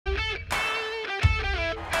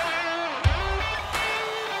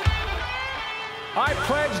I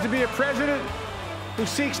pledge to be a president who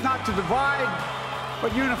seeks not to divide,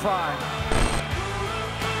 but unify.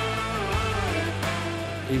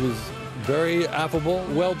 He was very affable,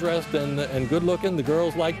 well-dressed, and good-looking. The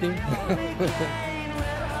girls liked him.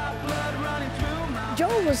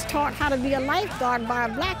 Joe was taught how to be a lifeguard by a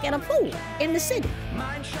black and a fool in the city.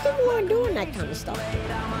 People weren't doing that kind of stuff.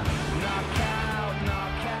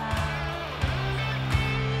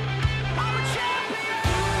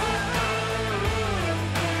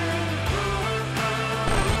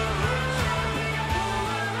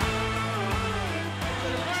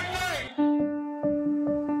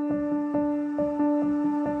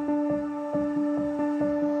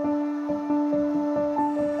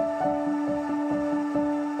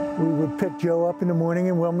 We would pick Joe up in the morning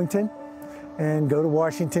in Wilmington and go to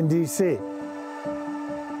Washington, D.C.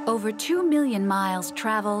 Over 2 million miles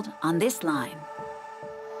traveled on this line.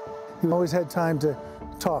 He always had time to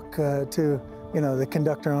talk to, the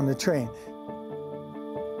conductor on the train.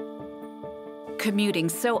 Commuting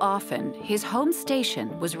so often, his home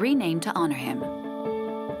station was renamed to honor him.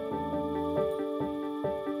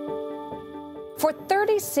 For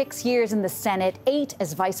 36 years in the Senate, 8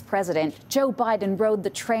 as vice president, Joe Biden rode the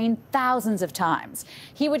train thousands of times.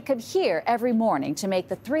 He would come here every morning to make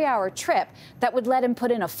the 3-hour trip that would let him put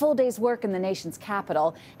in a full day's work in the nation's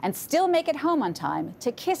capital and still make it home on time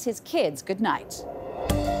to kiss his kids goodnight.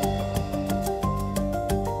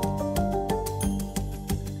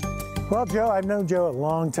 Well, Joe, I've known Joe a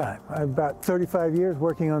long time. I've about 35 years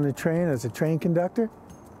working on the train as a train conductor.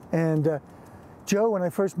 And Joe, when I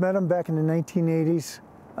first met him back in the 1980s,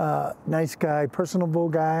 nice guy, personable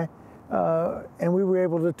guy, and we were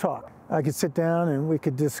able to talk. I could sit down and we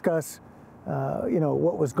could discuss,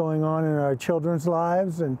 what was going on in our children's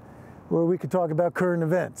lives, and where we could talk about current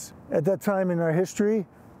events. At that time in our history,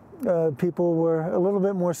 people were a little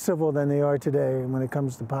bit more civil than they are today when it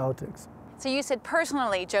comes to politics. So you said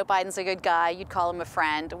personally, Joe Biden's a good guy, you'd call him a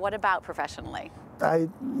friend. What about professionally? I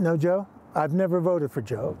know Joe. I've never voted for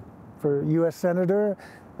Joe. For U.S. Senator,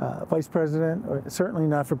 Vice President, or certainly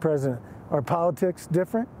not for President. Our politics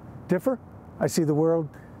differ. I see the world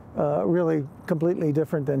really completely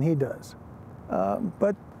different than he does.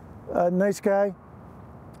 But a nice guy,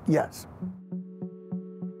 yes.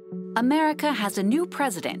 America has a new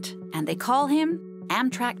president, and they call him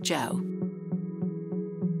Amtrak Joe.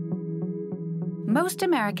 Most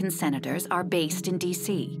American senators are based in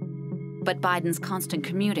D.C., but Biden's constant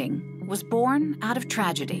commuting was born out of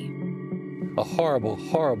tragedy. A horrible,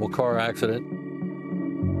 horrible car accident.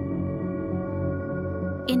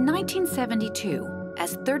 In 1972,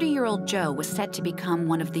 as 30-year-old Joe was set to become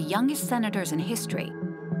one of the youngest senators in history,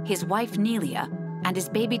 his wife Nelia and his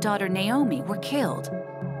baby daughter Naomi were killed.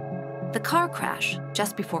 The car crash,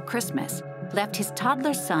 just before Christmas, left his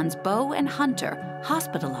toddler sons Bo and Hunter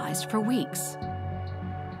hospitalized for weeks.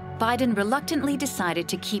 Biden reluctantly decided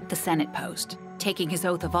to keep the Senate post, taking his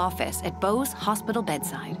oath of office at Bo's hospital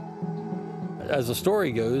bedside. As the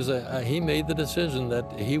story goes, he made the decision that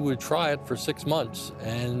he would try it for 6 months,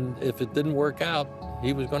 and if it didn't work out,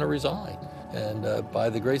 he was going to resign. And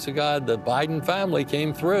by the grace of God, the Biden family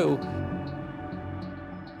came through.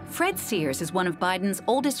 Fred Sears is one of Biden's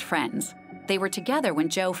oldest friends. They were together when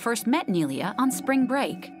Joe first met Nelia on spring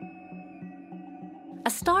break. A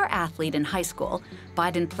star athlete in high school,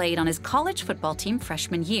 Biden played on his college football team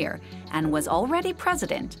freshman year and was already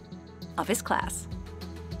president of his class.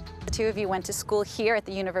 The two of you went to school here at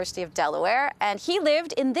the University of Delaware, and he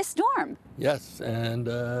lived in this dorm. Yes, and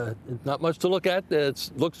not much to look at. It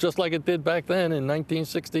looks just like it did back then in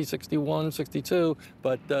 1960, 61, 62,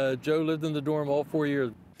 but Joe lived in the dorm all 4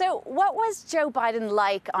 years. So what was Joe Biden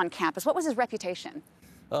like on campus? What was his reputation?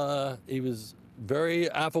 He was very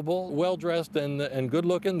affable, well-dressed, and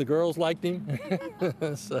good-looking. The girls liked him.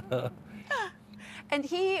 So. And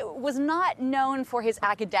he was not known for his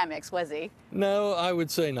academics, was he? No, I would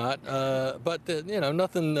say not. But,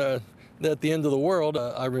 nothing at the end of the world.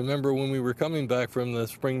 I remember when we were coming back from the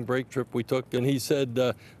spring break trip we took, and he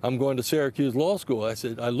said, I'm going to Syracuse Law School.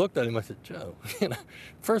 I looked at him, I said, Joe,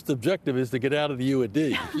 first objective is to get out of the U of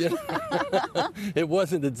D. It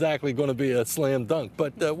wasn't exactly going to be a slam dunk,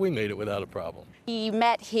 but we made it without a problem. He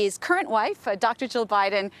met his current wife, Dr. Jill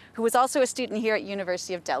Biden, who was also a student here at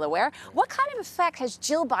University of Delaware. What kind of effect has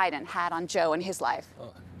Jill Biden had on Joe in his life?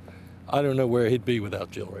 I don't know where he'd be without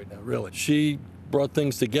Jill right now, really. She brought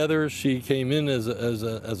things together. She came in as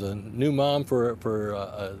a new mom for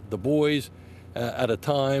the boys at a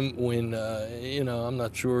time when I'm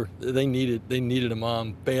not sure they needed a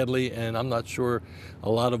mom badly, and I'm not sure a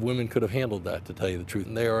lot of women could have handled that, to tell you the truth.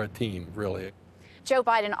 And they are a team, really. Joe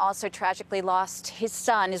Biden also tragically lost his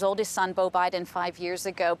son, his oldest son, Beau Biden, 5 years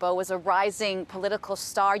ago. Beau was a rising political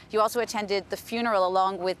star. You also attended the funeral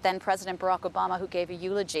along with then President Barack Obama, who gave a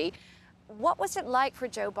eulogy. What was it like for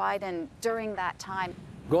Joe Biden during that time?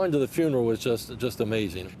 Going to the funeral was just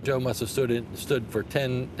amazing. Joe must have stood for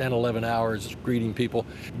 10, 11 hours greeting people.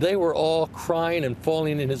 They were all crying and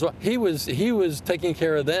falling in his arms. He was taking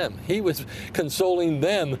care of them. He was consoling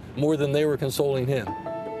them more than they were consoling him.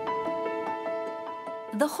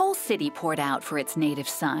 The whole city poured out for its native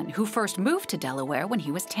son, who first moved to Delaware when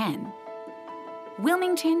he was 10.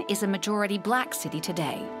 Wilmington is a majority black city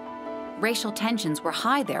today. Racial tensions were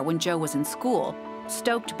high there when Joe was in school,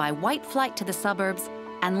 stoked by white flight to the suburbs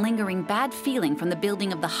and lingering bad feeling from the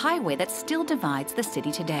building of the highway that still divides the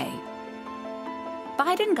city today.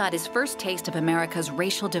 Biden got his first taste of America's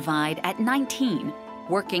racial divide at 19,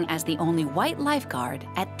 working as the only white lifeguard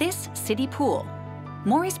at this city pool.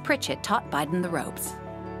 Maurice Pritchett taught Biden the ropes.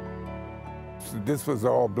 This was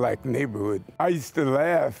all black neighborhood. I used to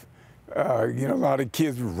laugh. A lot of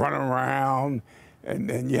kids were running around,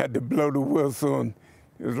 and you had to blow the whistle, and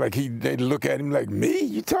it was like they'd look at him like, me?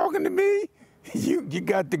 You talking to me? You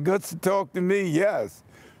got the guts to talk to me? Yes.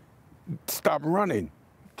 Stop running.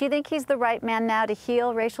 Do you think he's the right man now to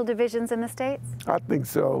heal racial divisions in the States? I think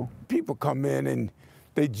so. People come in and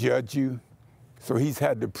they judge you, so he's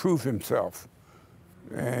had to prove himself.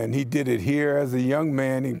 And he did it here as a young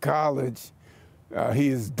man in college. He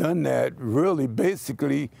has done that really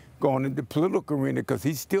basically going into the political arena because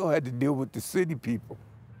he still had to deal with the city people.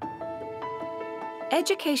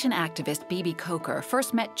 Education activist B.B. Coker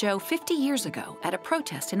first met Joe 50 years ago at a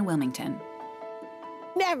protest in Wilmington.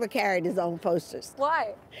 Never carried his own posters.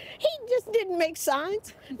 Why? He just didn't make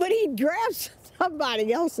signs, but he'd grab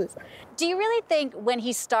somebody else's. Do you really think when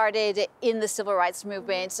he started in the civil rights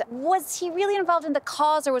movement, was he really involved in the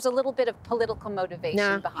cause, or was a little bit of political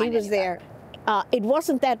motivation behind it? He was there. It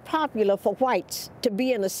wasn't that popular for whites to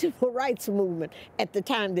be in a civil rights movement at the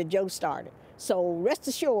time that Joe started. So rest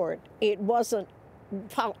assured, it wasn't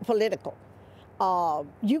political.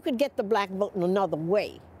 You could get the black vote in another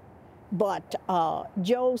way. But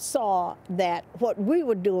Joe saw that what we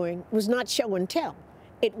were doing was not show and tell.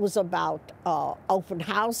 It was about open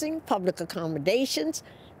housing, public accommodations,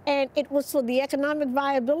 and it was for the economic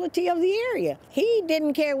viability of the area. He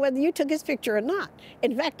didn't care whether you took his picture or not.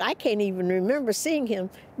 In fact, I can't even remember seeing him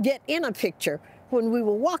get in a picture when we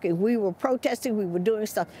were walking. We were protesting, we were doing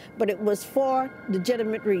stuff, but it was for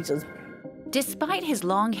legitimate reasons. Despite his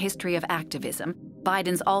long history of activism,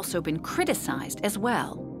 Biden's also been criticized as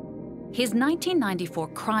well. His 1994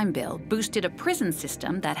 crime bill boosted a prison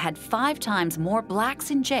system that had 5 times more blacks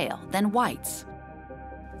in jail than whites.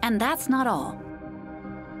 And that's not all.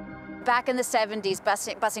 Back in the 70s,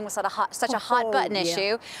 busing was such a hot-button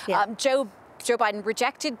issue. Yeah. Joe Biden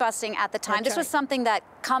rejected busing at the time. This was something that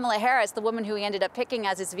Kamala Harris, the woman who he ended up picking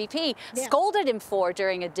as his VP, scolded him for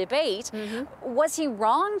during a debate. Was he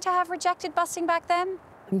wrong to have rejected busing back then?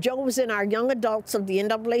 Joe was in our young adults of the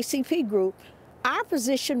NAACP group. Our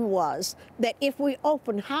position was that if we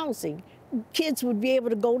opened housing, kids would be able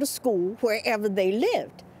to go to school wherever they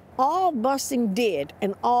lived. All busing did,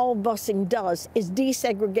 and all busing does, is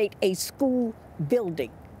desegregate a school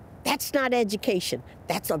building. That's not education,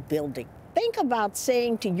 that's a building. Think about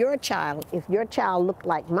saying to your child, if your child looked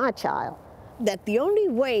like my child, that the only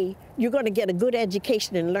way you're going to get a good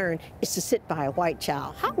education and learn is to sit by a white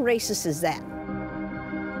child. How racist is that?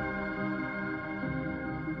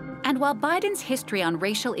 And while Biden's history on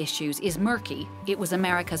racial issues is murky, it was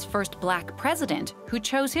America's first black president who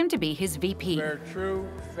chose him to be his VP.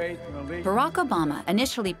 Barack Obama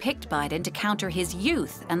initially picked Biden to counter his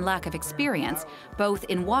youth and lack of experience, both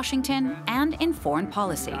in Washington and in foreign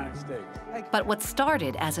policy. But what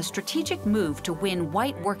started as a strategic move to win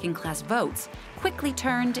white working-class votes quickly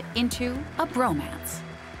turned into a bromance.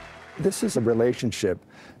 This is a relationship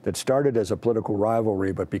that started as a political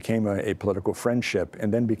rivalry but became a political friendship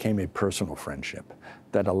and then became a personal friendship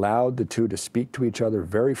that allowed the two to speak to each other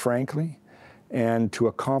very frankly and to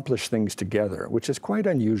accomplish things together, which is quite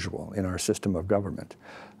unusual in our system of government.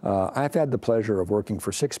 I've had the pleasure of working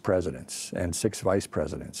for 6 presidents and 6 vice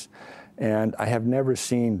presidents, and I have never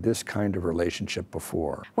seen this kind of relationship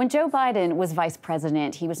before. When Joe Biden was vice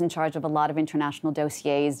president, he was in charge of a lot of international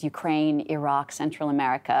dossiers, Ukraine, Iraq, Central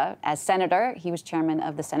America. As senator, he was chairman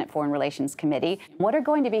of the Senate Foreign Relations Committee. What are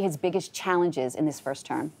going to be his biggest challenges in this first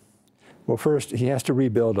term? Well, first, he has to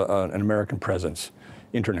rebuild an American presence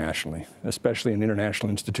internationally, especially in international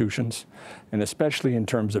institutions, and especially in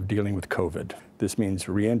terms of dealing with COVID. This means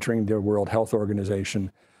re-entering the World Health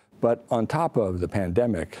Organization, But on top of the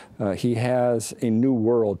pandemic, he has a new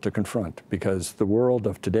world to confront, because the world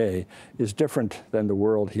of today is different than the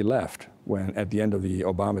world he left at the end of the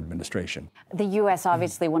Obama administration. The U.S.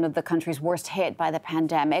 obviously one of the countries worst hit by the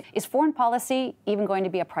pandemic. Is foreign policy even going to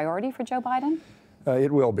be a priority for Joe Biden?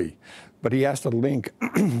 It will be, but he has to link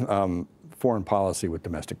foreign policy with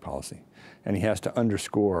domestic policy, and he has to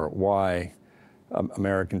underscore why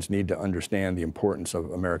Americans need to understand the importance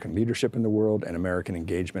of American leadership in the world and American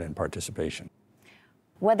engagement and participation.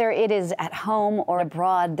 Whether it is at home or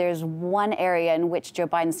abroad, there's one area in which Joe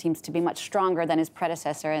Biden seems to be much stronger than his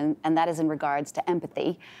predecessor, and that is in regards to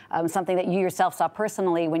empathy, something that you yourself saw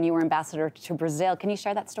personally when you were ambassador to Brazil. Can you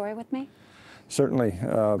share that story with me? Certainly.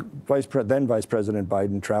 Then Vice President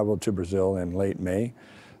Biden traveled to Brazil in late May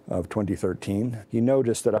of 2013. He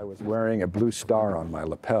noticed that I was wearing a blue star on my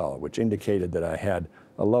lapel, which indicated that I had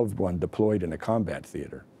a loved one deployed in a combat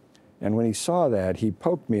theater. And when he saw that, he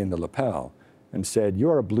poked me in the lapel and said,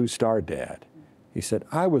 "You're a blue star dad." He said,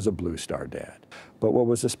 "I was a blue star dad." But what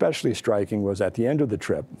was especially striking was at the end of the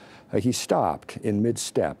trip, he stopped in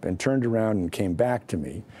mid-step and turned around and came back to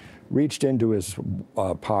me, reached into his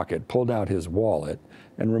pocket, pulled out his wallet,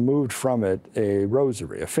 and removed from it a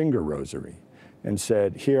rosary, a finger rosary, and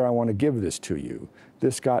said, "Here, I want to give this to you.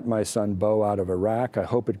 This got my son Bo out of Iraq. I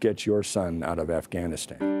hope it gets your son out of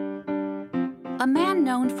Afghanistan." A man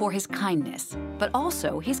known for his kindness, but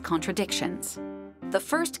also his contradictions. The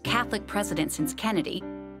first Catholic president since Kennedy,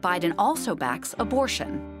 Biden also backs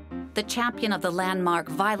abortion. The champion of the landmark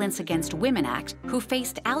Violence Against Women Act, who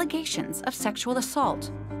faced allegations of sexual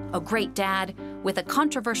assault. A great dad with a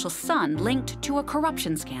controversial son linked to a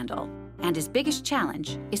corruption scandal. And his biggest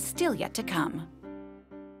challenge is still yet to come.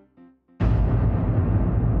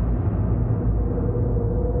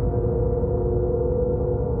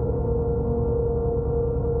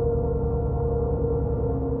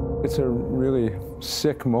 It's a really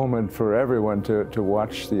sick moment for everyone to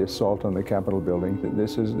watch the assault on the Capitol building.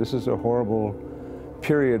 This is a horrible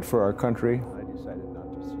period for our country.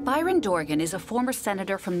 Byron Dorgan is a former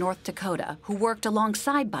senator from North Dakota who worked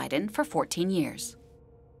alongside Biden for 14 years.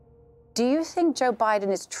 Do you think Joe Biden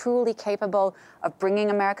is truly capable of bringing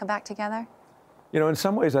America back together? You know, in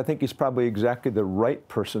some ways, I think he's probably exactly the right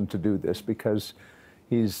person to do this, because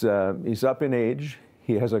he's up in age.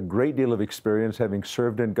 He has a great deal of experience having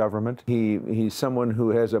served in government. He's someone who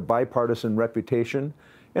has a bipartisan reputation.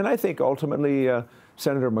 And I think ultimately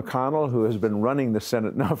Senator McConnell, who has been running the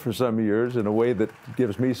Senate now for some years in a way that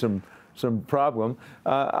gives me some problem,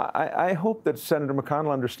 I hope that Senator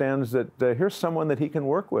McConnell understands that here's someone that he can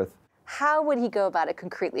work with. How would he go about it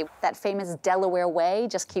concretely? That famous Delaware way,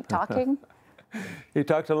 just keep talking? He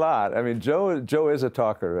talked a lot. I mean, Joe is a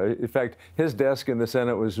talker. In fact, his desk in the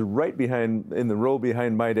Senate was right behind, in the row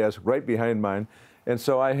behind my desk, right behind mine. And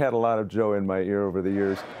so I had a lot of Joe in my ear over the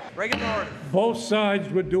years. Bring it forward. Both sides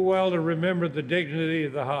would do well to remember the dignity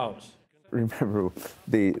of the House. Remember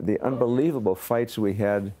the unbelievable fights we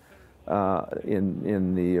had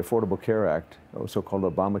in the Affordable Care Act, so-called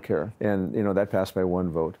Obamacare. And, you know, that passed by one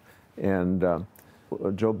vote. And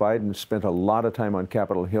Joe Biden spent a lot of time on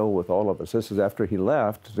Capitol Hill with all of us. This is after he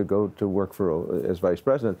left to go to work as vice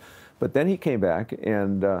president. But then he came back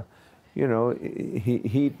and, you know,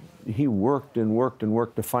 he worked and worked and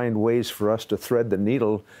worked to find ways for us to thread the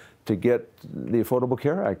needle to get the Affordable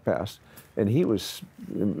Care Act passed. And he was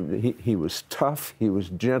tough, he was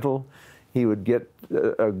gentle. He would get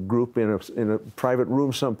a group in a private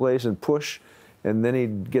room someplace and push, and then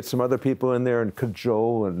he'd get some other people in there and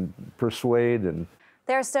cajole and persuade. And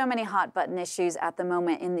there are so many hot button issues at the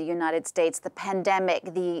moment in the United States. The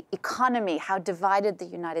pandemic, the economy, how divided the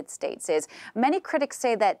United States is. Many critics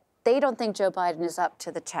say that they don't think Joe Biden is up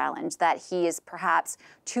to the challenge, that he is perhaps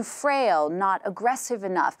too frail, not aggressive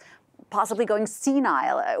enough, possibly going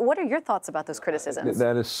senile. What are your thoughts about those criticisms?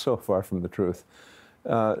 That is so far from the truth.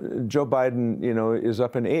 Joe Biden, you know, is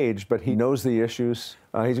up in age, but he knows the issues.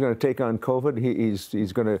 He's going to take on COVID.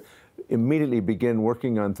 He's going to immediately begin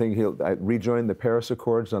working on things. He'll rejoin the Paris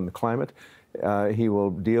Accords on the climate. He will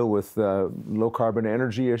deal with low-carbon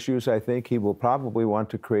energy issues, I think. He will probably want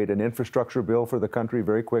to create an infrastructure bill for the country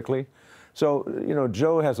very quickly. So, you know,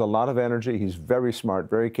 Joe has a lot of energy. He's very smart,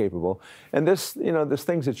 very capable. And this, you know, this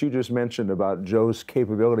things that you just mentioned about Joe's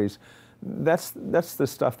capabilities, that's the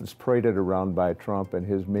stuff that's paraded around by Trump and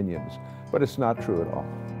his minions. But it's not true at all.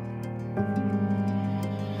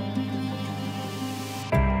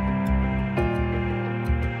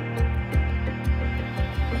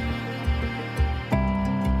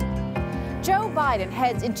 Joe Biden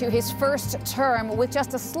heads into his first term with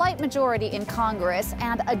just a slight majority in Congress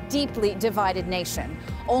and a deeply divided nation.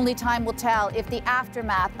 Only time will tell if the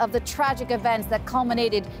aftermath of the tragic events that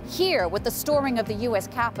culminated here with the storming of the U.S.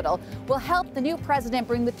 Capitol will help the new president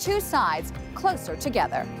bring the two sides closer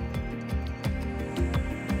together.